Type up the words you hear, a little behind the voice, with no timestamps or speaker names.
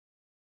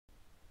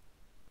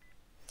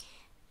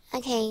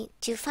Okay,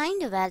 to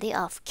find the value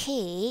of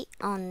k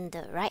on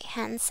the right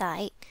hand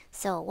side,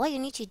 so what you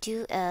need to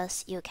do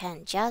is you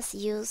can just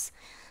use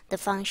the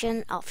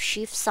function of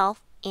shift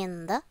solve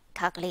in the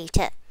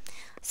calculator.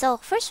 So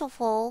first of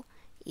all,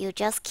 you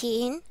just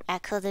key in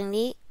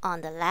accordingly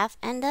on the left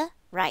and the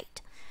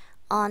right.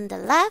 On the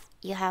left,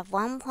 you have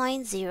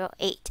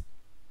 1.08.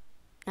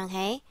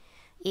 Okay,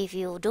 if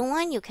you don't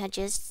want, you can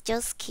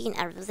just key in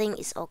everything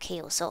is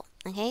okay also.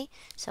 Okay,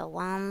 so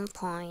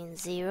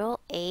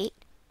 1.08.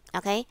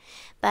 Okay,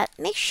 but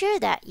make sure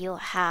that you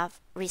have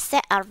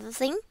reset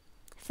everything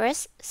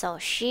first. So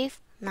shift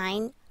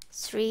 9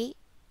 3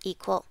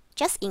 equal,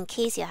 just in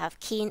case you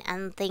have key in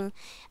anything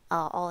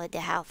or they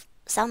have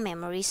some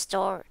memory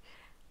stored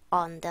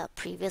on the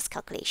previous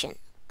calculation.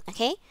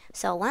 Okay,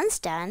 so once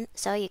done,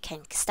 so you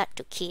can start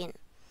to key in.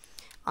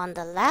 On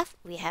the left,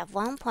 we have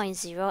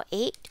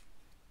 1.08.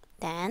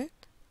 Then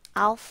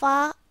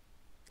alpha,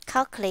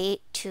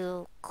 calculate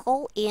to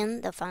call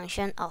in the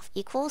function of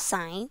equal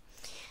sign.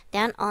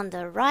 Then on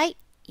the right,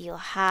 you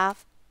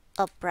have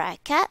a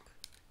bracket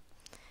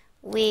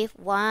with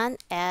 1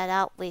 add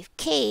up with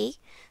k.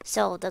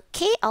 So the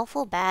k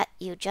alphabet,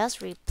 you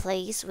just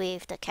replace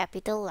with the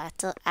capital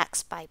letter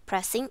X by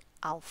pressing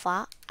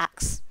alpha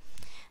X.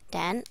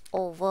 Then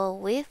over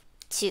with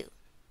 2.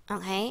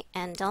 Okay,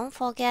 and don't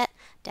forget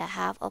to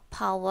have a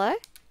power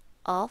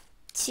of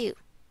 2.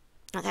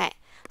 Okay,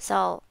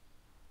 so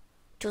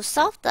to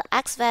solve the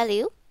X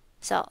value,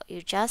 so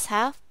you just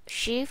have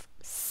shift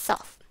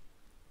solve,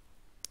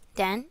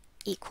 then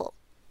equal.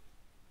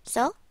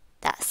 So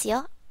that's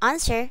your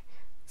answer,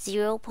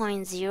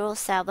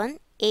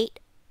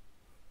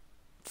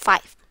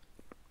 0.0785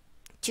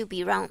 to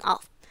be round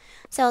off.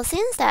 So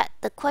since that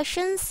the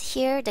questions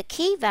here, the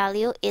k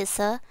value is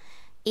a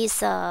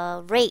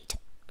rate,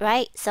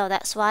 right? So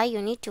that's why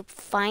you need to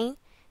find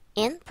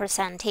in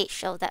percentage.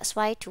 So that's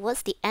why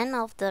towards the end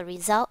of the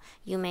result,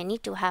 you may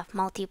need to have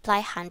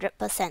multiply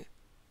 100%.